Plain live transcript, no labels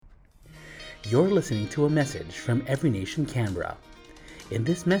You're listening to a message from Every Nation Canberra. In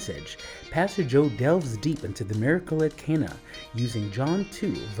this message, Pastor Joe delves deep into the miracle at Cana, using John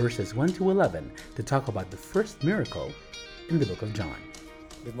 2, verses 1 to 11, to talk about the first miracle in the book of John.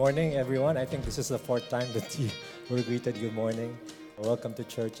 Good morning, everyone. I think this is the fourth time that you were greeted good morning. Welcome to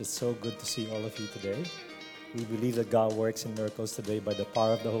church. It's so good to see all of you today. We believe that God works in miracles today by the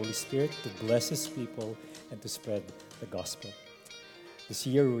power of the Holy Spirit to bless His people and to spread the gospel. This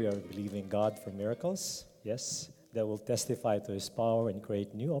year, we are believing God for miracles, yes, that will testify to His power and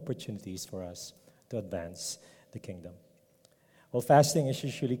create new opportunities for us to advance the kingdom. Well, fasting is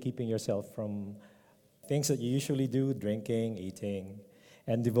usually keeping yourself from things that you usually do, drinking, eating,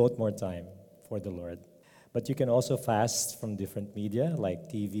 and devote more time for the Lord. But you can also fast from different media like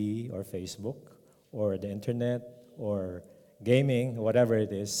TV or Facebook or the internet or gaming, whatever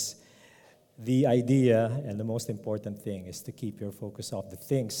it is. The idea and the most important thing is to keep your focus off the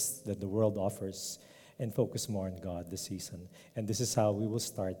things that the world offers and focus more on God this season. And this is how we will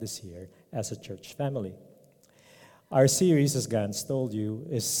start this year as a church family. Our series, as Gans told you,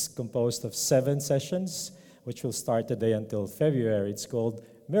 is composed of 7 sessions, which will start today until February. It's called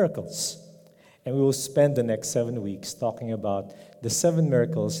Miracles. And we will spend the next 7 weeks talking about the 7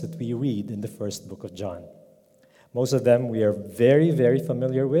 miracles that we read in the first book of John. Most of them we are very, very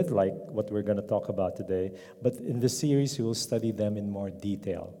familiar with, like what we're going to talk about today. But in this series, we will study them in more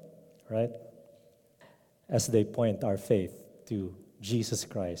detail, right? As they point our faith to Jesus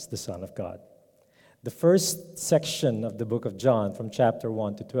Christ, the Son of God. The first section of the book of John, from chapter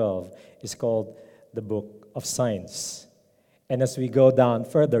 1 to 12, is called the Book of Signs. And as we go down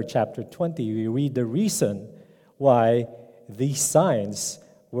further, chapter 20, we read the reason why these signs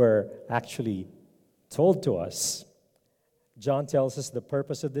were actually told to us. John tells us the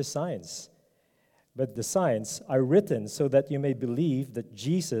purpose of these signs. But the signs are written so that you may believe that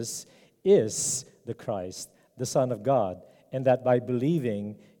Jesus is the Christ, the Son of God, and that by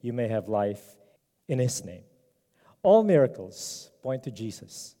believing you may have life in His name. All miracles point to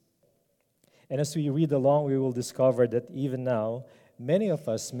Jesus. And as we read along, we will discover that even now, many of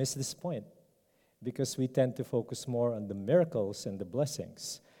us miss this point because we tend to focus more on the miracles and the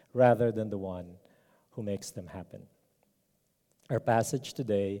blessings rather than the one who makes them happen. Our passage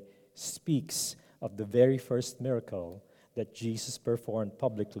today speaks of the very first miracle that Jesus performed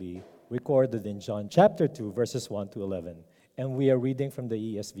publicly, recorded in John chapter 2, verses 1 to 11. And we are reading from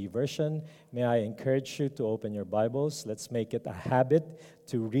the ESV version. May I encourage you to open your Bibles. Let's make it a habit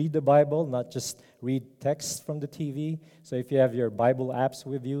to read the Bible, not just read text from the TV. So if you have your Bible apps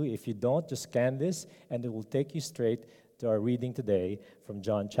with you, if you don't, just scan this, and it will take you straight to our reading today from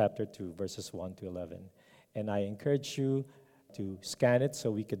John chapter 2, verses 1 to 11. And I encourage you to scan it so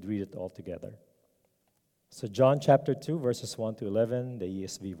we could read it all together. So John chapter 2, verses 1 to 11, the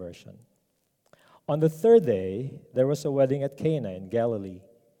ESV version. On the third day, there was a wedding at Cana in Galilee,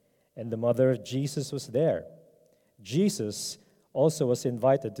 and the mother of Jesus was there. Jesus also was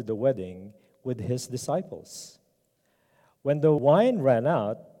invited to the wedding with His disciples. When the wine ran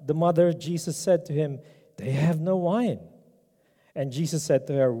out, the mother of Jesus said to Him, "They have no wine." And Jesus said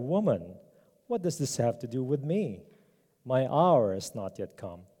to her, "Woman, what does this have to do with me? My hour has not yet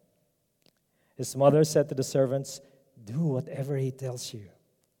come." His mother said to the servants, "Do whatever He tells you."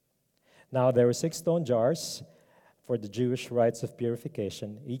 Now there were 6 stone jars for the Jewish rites of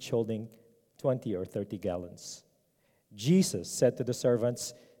purification, each holding 20 or 30 gallons. Jesus said to the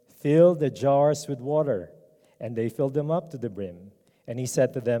servants, "Fill the jars with water." And they filled them up to the brim. And He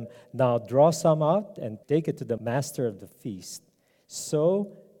said to them, "Now draw some out and take it to the master of the feast."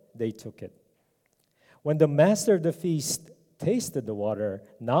 So they took it. When the master of the feast tasted the water,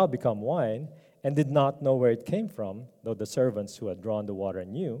 now become wine, and did not know where it came from, though the servants who had drawn the water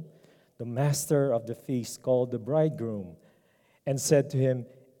knew, the master of the feast called the bridegroom and said to him,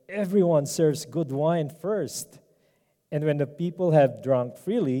 "Everyone serves good wine first, and when the people have drunk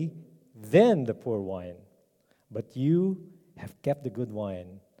freely, then the poor wine. But you have kept the good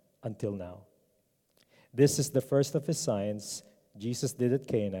wine until now." This is the first of His signs Jesus did at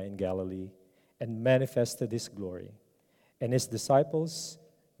Cana in Galilee and manifested His glory, and His disciples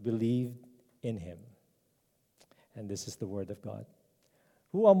believed in Him. And this is the word of God.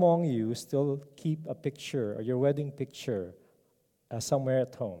 Who among you still keep a picture or your wedding picture somewhere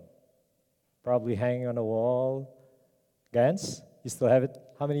at home? Probably hanging on a wall. Gans, you still have it?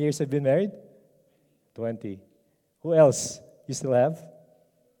 How many years have you been married? 20. Who else? You still have?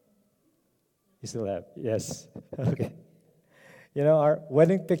 You still have? Yes. Okay. You know, our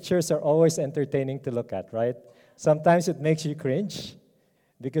wedding pictures are always entertaining to look at, right? Sometimes it makes you cringe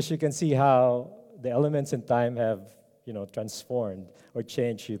because you can see how the elements in time have, transformed or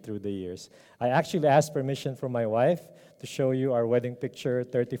changed you through the years. I actually asked permission from my wife to show you our wedding picture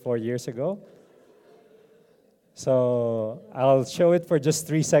 34 years ago. So I'll show it for just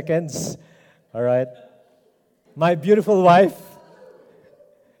 3 seconds. All right. My beautiful wife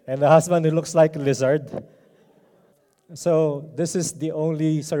and the husband who looks like a lizard. So this is the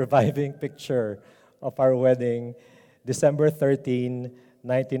only surviving picture of our wedding, December 13,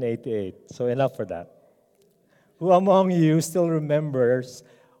 1988. So enough for that. Who among you still remembers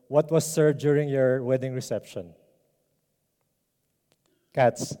what was served during your wedding reception?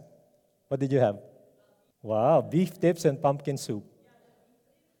 Cats, what did you have? Wow, beef tips and pumpkin soup.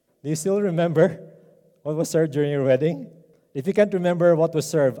 Do you still remember what was served during your wedding? If you can't remember what was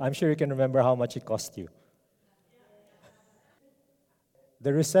served, I'm sure you can remember how much it cost you.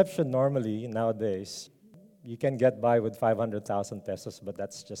 The reception normally, nowadays, you can get by with 500,000 pesos, but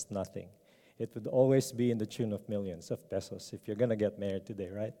that's just nothing. It would always be in the tune of millions of pesos if you're going to get married today,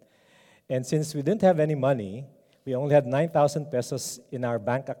 right? And since we didn't have any money, we only had 9,000 pesos in our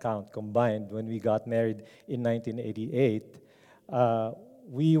bank account combined when we got married in 1988.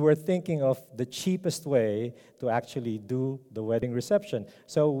 We were thinking of the cheapest way to actually do the wedding reception.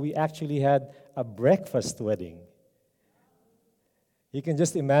 So we actually had a breakfast wedding. You can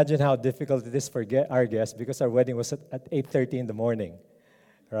just imagine how difficult it is for our guests because our wedding was at 8:30 in the morning,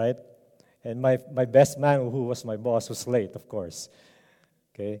 right? And my best man, who was my boss, was late, of course.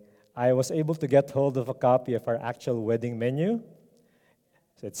 Okay, I was able to get hold of a copy of our actual wedding menu.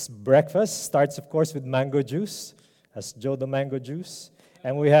 So it's breakfast, starts, of course, with mango juice, as Joe the mango juice.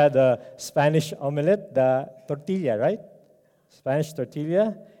 And we had a Spanish omelette, the tortilla, right? Spanish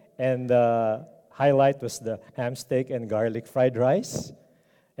tortilla. And the highlight was the ham steak and garlic fried rice.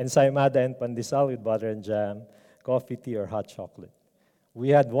 Ensaymada and pandesal with butter and jam, coffee, tea, or hot chocolate. We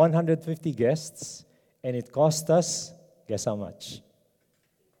had 150 guests, and it cost us, guess how much?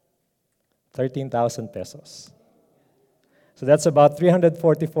 13,000 pesos. So that's about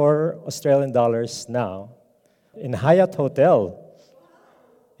 344 Australian dollars now. In Hyatt Hotel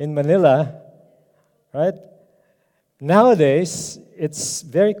in Manila, right? Nowadays, it's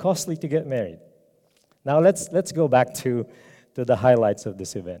very costly to get married. Now let's go back to the highlights of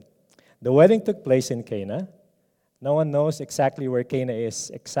this event. The wedding took place in Cana. No one knows exactly where Cana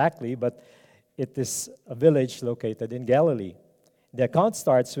is exactly, but it is a village located in Galilee. The account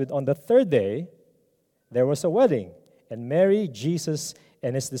starts with, on the third day, there was a wedding, and Mary, Jesus,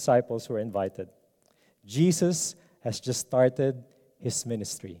 and his disciples were invited. Jesus has just started his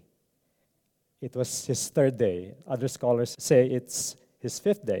ministry. It was his third day. Other scholars say it's his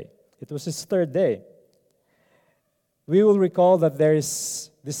fifth day. It was his third day. We will recall that there is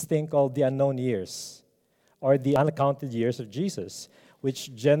this thing called the unknown years, or the uncounted years of Jesus,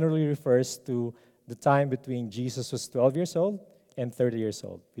 which generally refers to the time between Jesus was 12 years old and 30 years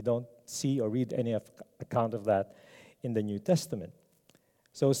old. We don't see or read any account of that in the New Testament.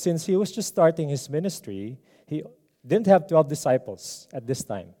 So since he was just starting his ministry, he didn't have 12 disciples at this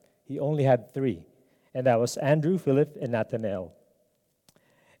time. He only had 3, and that was Andrew, Philip, and Nathanael.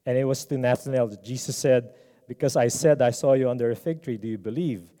 And it was to Nathanael that Jesus said, "Because I said I saw you under a fig tree, do you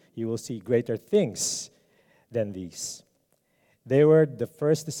believe? You will see greater things than these." They were the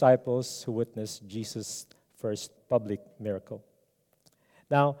first disciples who witnessed Jesus' first public miracle.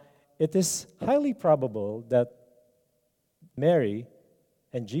 Now, it is highly probable that Mary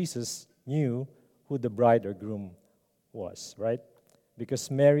and Jesus knew who the bride or groom was, right?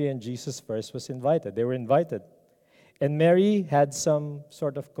 Because Mary and Jesus first was invited. They were invited. And Mary had some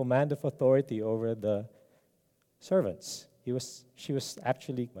sort of command of authority over the servants. She was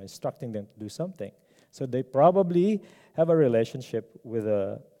actually instructing them to do something. So they probably have a relationship with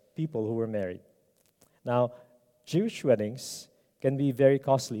the people who were married. Now, Jewish weddings can be very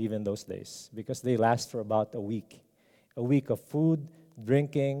costly even those days because they last for about a week. A week of food,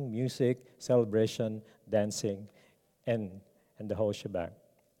 drinking, music, celebration, dancing, and the whole shebang.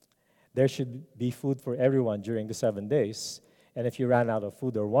 There should be food for everyone during the 7 days. And if you ran out of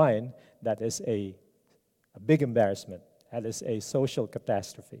food or wine, that is a big embarrassment. That is a social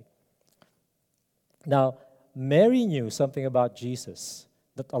catastrophe. Now, Mary knew something about Jesus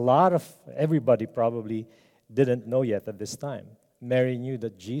that everybody probably didn't know yet at this time. Mary knew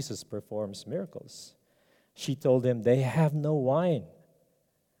that Jesus performs miracles. She told him, "They have no wine."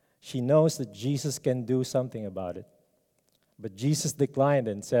 She knows that Jesus can do something about it. But Jesus declined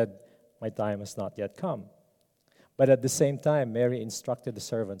and said, "My time has not yet come." But at the same time, Mary instructed the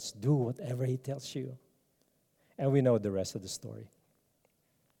servants, "Do whatever he tells you." And we know the rest of the story.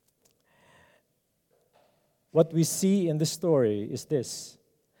 What we see in the story is this.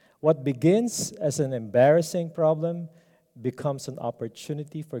 What begins as an embarrassing problem becomes an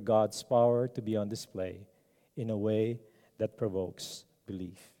opportunity for God's power to be on display in a way that provokes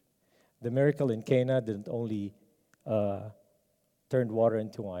belief. The miracle in Cana didn't only turn water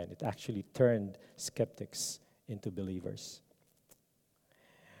into wine, it actually turned skeptics into believers.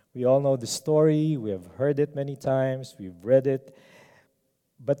 We all know the story, we have heard it many times, we've read it,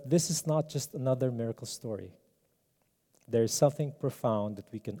 but this is not just another miracle story. There is something profound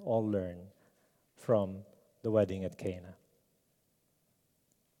that we can all learn from the wedding at Cana.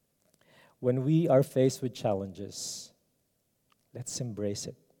 When we are faced with challenges, let's embrace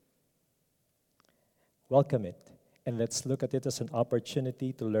it. Welcome it, and let's look at it as an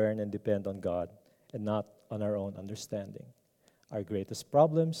opportunity to learn and depend on God and not on our own understanding. Our greatest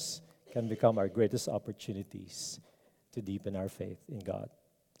problems can become our greatest opportunities to deepen our faith in God.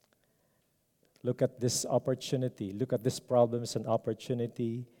 Look at this opportunity. Look at this problem as an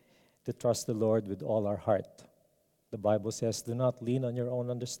opportunity to trust the Lord with all our heart. The Bible says, do not lean on your own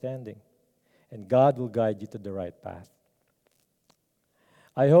understanding, and God will guide you to the right path.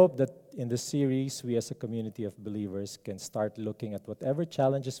 I hope that in this series, we as a community of believers can start looking at whatever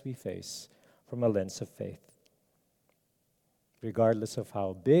challenges we face from a lens of faith, regardless of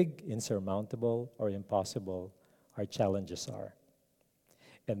how big, insurmountable, or impossible our challenges are.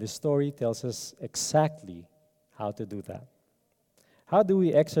 And this story tells us exactly how to do that. How do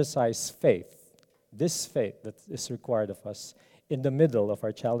we exercise faith, this faith that is required of us in the middle of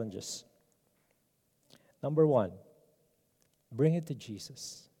our challenges? Number one, bring it to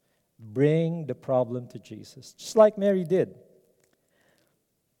Jesus. Bring the problem to Jesus, just like Mary did.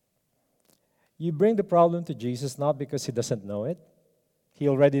 You bring the problem to Jesus not because he doesn't know it. He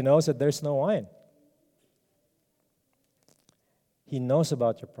already knows that there's no wine. He knows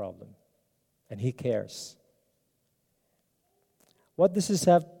about your problem, and he cares. What does this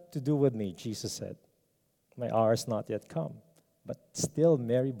have to do with me? Jesus said, my hour has not yet come. But still,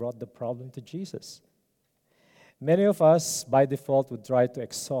 Mary brought the problem to Jesus. Many of us, by default, would try to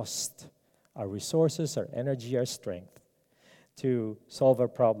exhaust our resources, our energy, our strength to solve our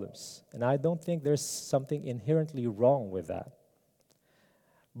problems. And I don't think there's something inherently wrong with that.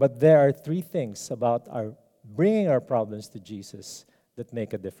 But there are three things about our bringing our problems to Jesus that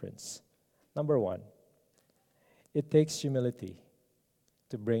make a difference. Number one, it takes humility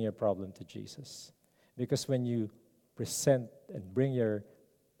to bring your problem to Jesus. Because when you present and bring your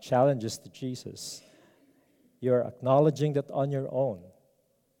challenges to Jesus, you're acknowledging that on your own,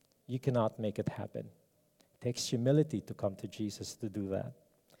 you cannot make it happen. It takes humility to come to Jesus to do that.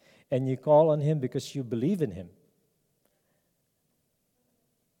 And you call on him because you believe in him.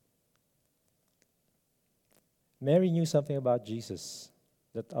 Mary knew something about Jesus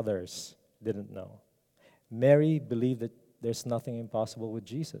that others didn't know. Mary believed that there's nothing impossible with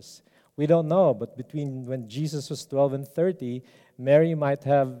Jesus. We don't know, but between when Jesus was 12 and 30, Mary might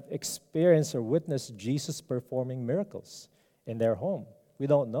have experienced or witnessed Jesus performing miracles in their home. We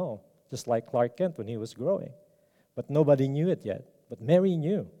don't know, just like Clark Kent when he was growing. But nobody knew it yet. But Mary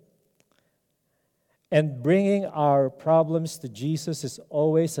knew. And bringing our problems to Jesus is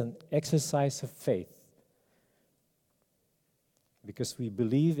always an exercise of faith, because we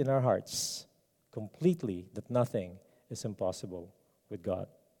believe in our hearts completely that nothing is impossible with God.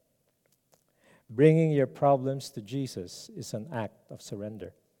 Bringing your problems to Jesus is an act of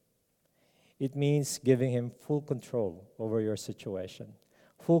surrender. It means giving him full control over your situation,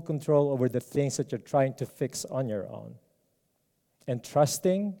 full control over the things that you're trying to fix on your own. And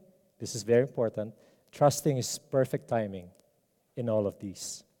trusting, this is very important, trusting is perfect timing in all of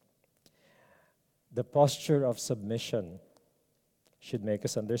these. The posture of submission should make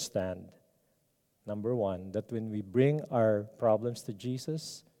us understand, number one, that when we bring our problems to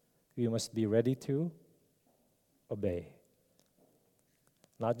Jesus, we must be ready to obey.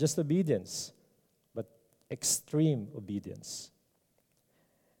 Not just obedience, but extreme obedience.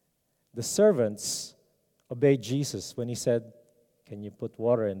 The servants obeyed Jesus when he said, "Can you put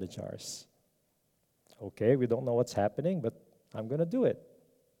water in the jars?" Okay, we don't know what's happening, but I'm going to do it.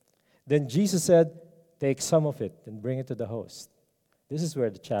 Then Jesus said, "Take some of it and bring it to the host." This is where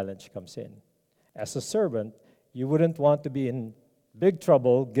the challenge comes in. As a servant, you wouldn't want to be in big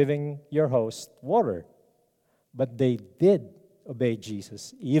trouble giving your host water. But they did obey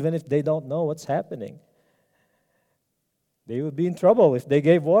Jesus, even if they don't know what's happening. They would be in trouble if they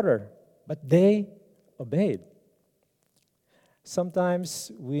gave water, but they obeyed.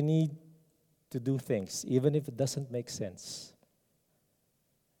 Sometimes we need to do things, even if it doesn't make sense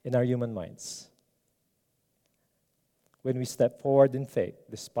in our human minds. When we step forward in faith,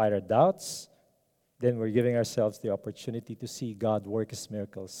 despite our doubts, then we're giving ourselves the opportunity to see God work his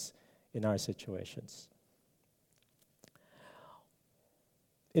miracles in our situations.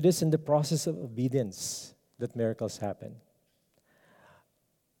 It is in the process of obedience that miracles happen.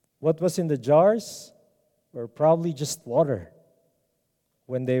 What was in the jars were probably just water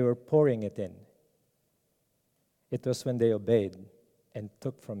when they were pouring it in. It was when they obeyed and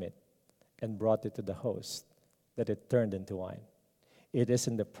took from it and brought it to the host that it turned into wine. It is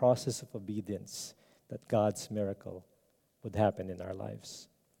in the process of obedience that God's miracle would happen in our lives.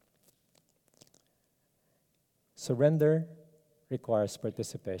 Surrender requires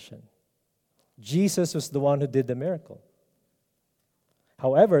participation. Jesus was the one who did the miracle.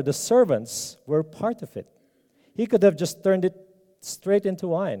 However, the servants were part of it. He could have just turned it straight into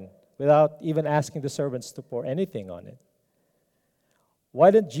wine without even asking the servants to pour anything on it.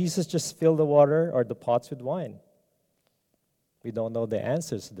 Why didn't Jesus just fill the water or the pots with wine? We don't know the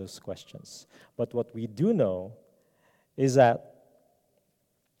answers to those questions. But what we do know is that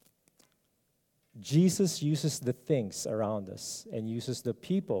Jesus uses the things around us and uses the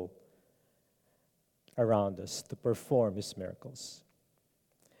people around us to perform His miracles.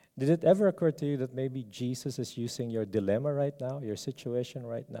 Did it ever occur to you that maybe Jesus is using your dilemma right now, your situation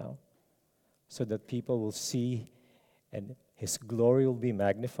right now, so that people will see and His glory will be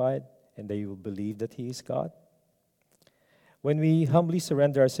magnified and they will believe that He is God? When we humbly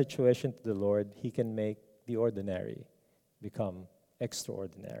surrender our situation to the Lord, He can make the ordinary become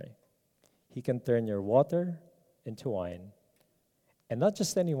extraordinary. He can turn your water into wine. And not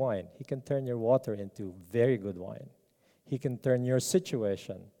just any wine. He can turn your water into very good wine. He can turn your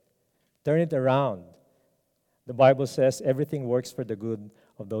situation, turn it around. The Bible says everything works for the good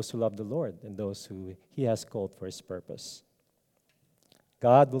of those who love the Lord and those who He has called for His purpose.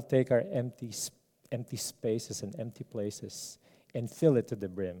 God will take our empty spaces and empty places and fill it to the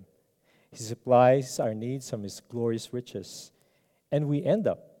brim. He supplies our needs from His glorious riches. And we end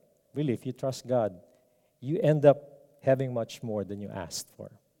up, really, if you trust God, you end up having much more than you asked for.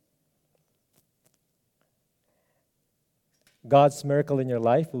 God's miracle in your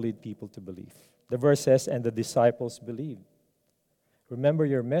life will lead people to believe. The verse says, and the disciples believed. Remember,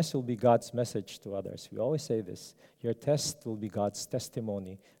 your mess will be God's message to others. We always say this. Your test will be God's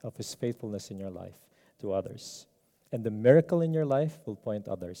testimony of His faithfulness in your life to others. And the miracle in your life will point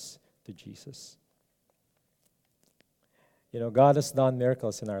others to Jesus. You know, God has done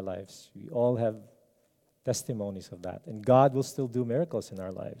miracles in our lives. We all have testimonies of that. And God will still do miracles in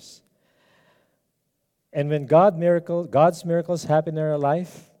our lives. And when God's miracles happen in our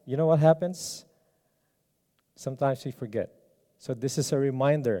life, you know what happens? Sometimes we forget. So this is a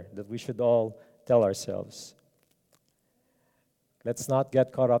reminder that we should all tell ourselves. Let's not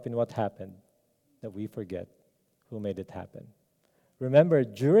get caught up in what happened, that we forget who made it happen. Remember,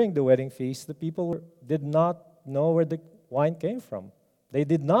 during the wedding feast, the people did not know where the wine came from. They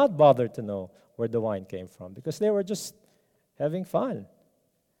did not bother to know where the wine came from because they were just having fun.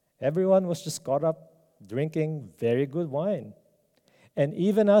 Everyone was just caught up drinking very good wine. And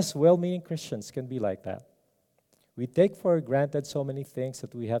even us well-meaning Christians can be like that. We take for granted so many things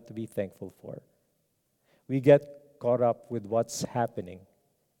that we have to be thankful for. We get caught up with what's happening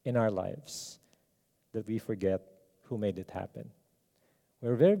in our lives that we forget who made it happen.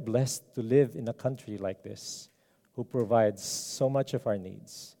 We're very blessed to live in a country like this who provides so much of our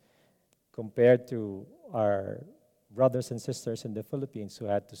needs compared to our brothers and sisters in the Philippines who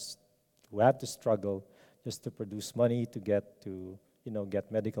had to struggle just to produce money to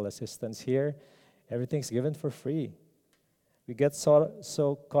get medical assistance here. Everything's given for free. We get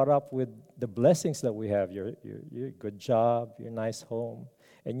so caught up with the blessings that we have, your good job, your nice home,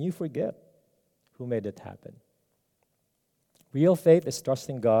 and you forget who made it happen. Real faith is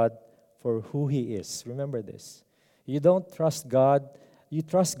trusting God for who He is. Remember this. You don't trust God, you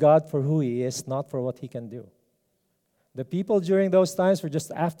trust God for who He is, not for what He can do. The people during those times were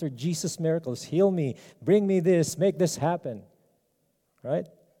just after Jesus' miracles. Heal me, bring me this, make this happen. Right?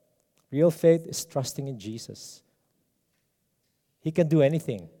 Real faith is trusting in Jesus. He can do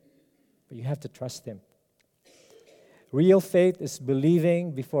anything, but you have to trust Him. Real faith is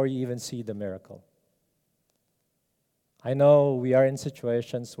believing before you even see the miracle. I know we are in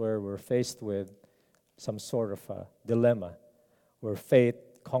situations where we're faced with some sort of a dilemma, where faith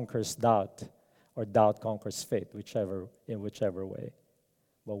conquers doubt, or doubt conquers faith, in whichever way.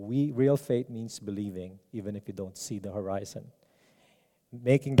 But real faith means believing, even if you don't see the horizon.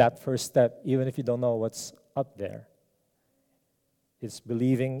 Making that first step, even if you don't know what's up there. It's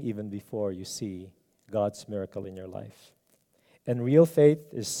believing even before you see God's miracle in your life. And real faith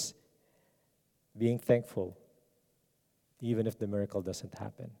is being thankful, even if the miracle doesn't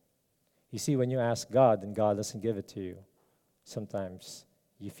happen. You see, when you ask God and God doesn't give it to you, sometimes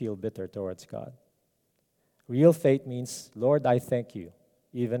you feel bitter towards God. Real faith means, Lord, I thank you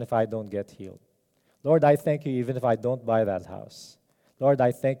even if I don't get healed. Lord, I thank you even if I don't buy that house. Lord,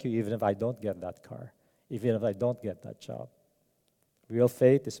 I thank you even if I don't get that car, even if I don't get that job. Real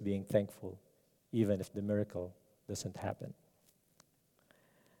faith is being thankful, even if the miracle doesn't happen.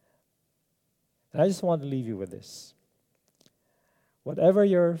 And I just want to leave you with this. Whatever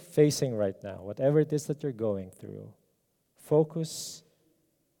you're facing right now, whatever it is that you're going through, focus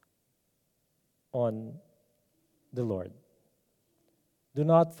on the Lord. Do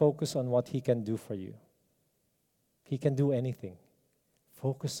not focus on what He can do for you. He can do anything.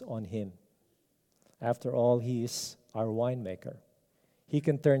 Focus on Him. After all, He is our winemaker. He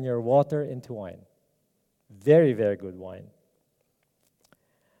can turn your water into wine. Very, very good wine.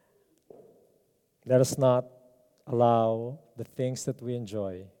 Let us not allow the things that we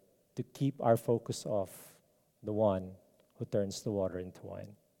enjoy to keep our focus off the one who turns the water into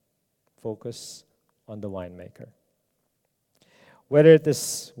wine. Focus on the winemaker. Whether it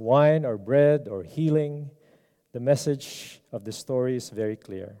is wine or bread or healing, the message of the story is very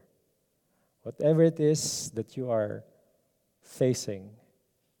clear. Whatever it is that you are facing,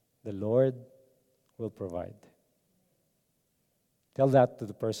 the Lord will provide. Tell that to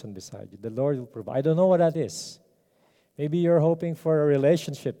the person beside you. The Lord will provide. I don't know what that is. Maybe you're hoping for a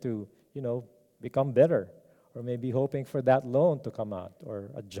relationship to, become better. Or maybe hoping for that loan to come out.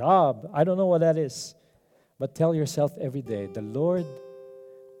 Or a job. I don't know what that is. But tell yourself every day, the Lord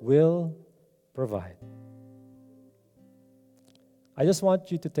will provide. I just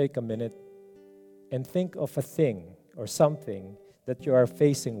want you to take a minute and think of a thing or something that you are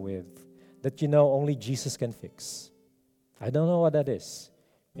facing with that you know only Jesus can fix. I don't know what that is.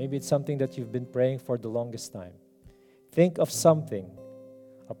 Maybe it's something that you've been praying for the longest time. Think of something,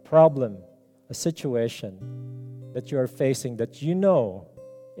 a problem, a situation that you are facing that you know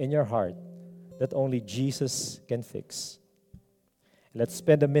in your heart that only Jesus can fix. Let's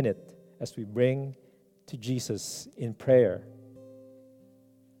spend a minute as we bring to Jesus in prayer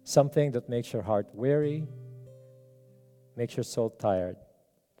something that makes your heart weary, makes your soul tired,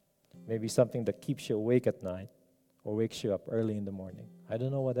 maybe something that keeps you awake at night or wakes you up early in the morning. I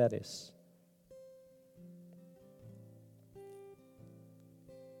don't know what that is.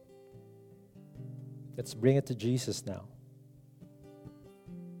 Let's bring it to Jesus now.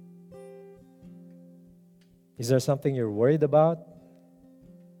 Is there something you're worried about?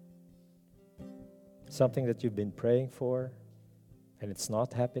 Something that you've been praying for and it's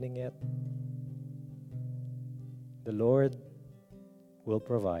not happening yet? The Lord will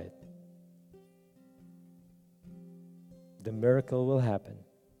provide. The miracle will happen.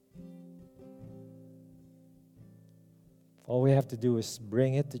 All we have to do is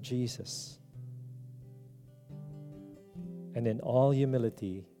bring it to Jesus. And in all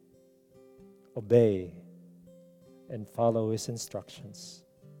humility, obey and follow His instructions.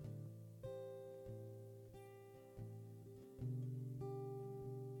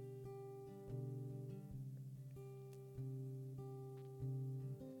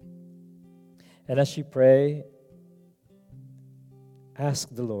 And as you pray, ask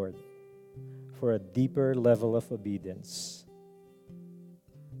the Lord for a deeper level of obedience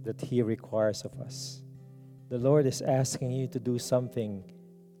that He requires of us. The Lord is asking you to do something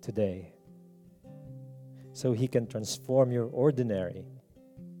today so He can transform your ordinary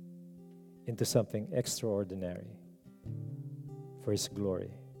into something extraordinary for His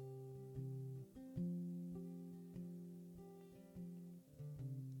glory.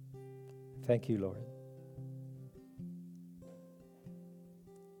 Thank you, Lord.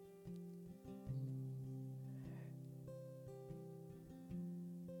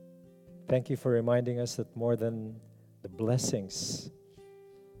 Thank you for reminding us that more than the blessings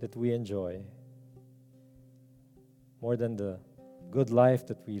that we enjoy, more than the good life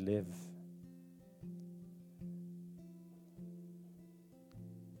that we live,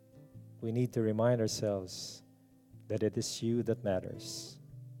 we need to remind ourselves that it is You that matters.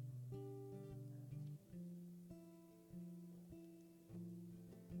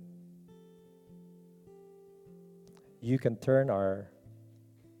 You can turn our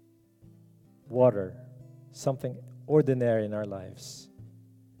water, something ordinary in our lives,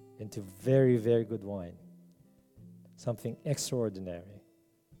 into very, very good wine, something extraordinary.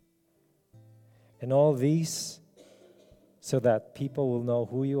 And all these so that people will know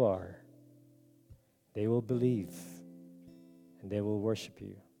who You are. They will believe and they will worship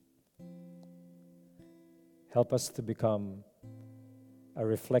You. Help us to become a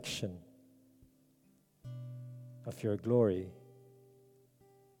reflection of Your glory,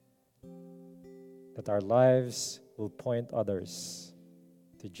 that our lives will point others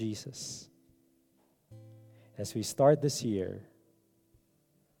to Jesus. As we start this year,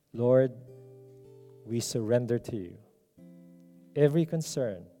 Lord, we surrender to you every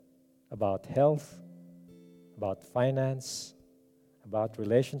concern about health, about finance, about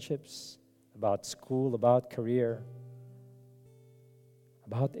relationships, about school, about career,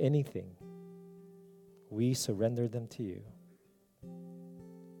 about anything. We surrender them to you.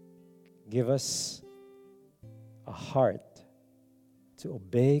 Give us a heart to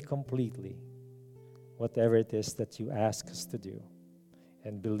obey completely whatever it is that you ask us to do,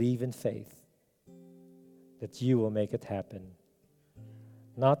 and believe in faith that you will make it happen,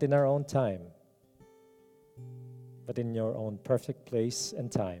 not in our own time, but in your own perfect place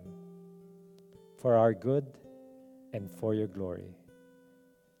and time, for our good and for your glory.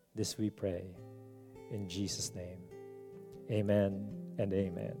 This we pray in Jesus' name. Amen and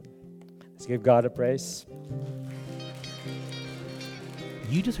amen. Let's give God a praise.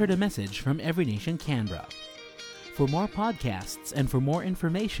 You just heard a message from Every Nation Canberra. For more podcasts and for more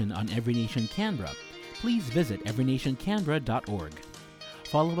information on Every Nation Canberra, please visit everynationcanberra.org.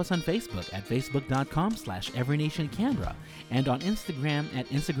 Follow us on Facebook at facebook.com/everynationcanberra and on Instagram at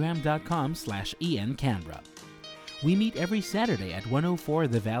instagram.com/encanberra. We meet every Saturday at 104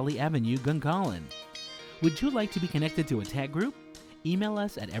 The Valley Avenue, Gungahlin. Would you like to be connected to a tag group? Email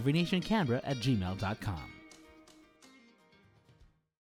us at everynationcanberra@gmail.com.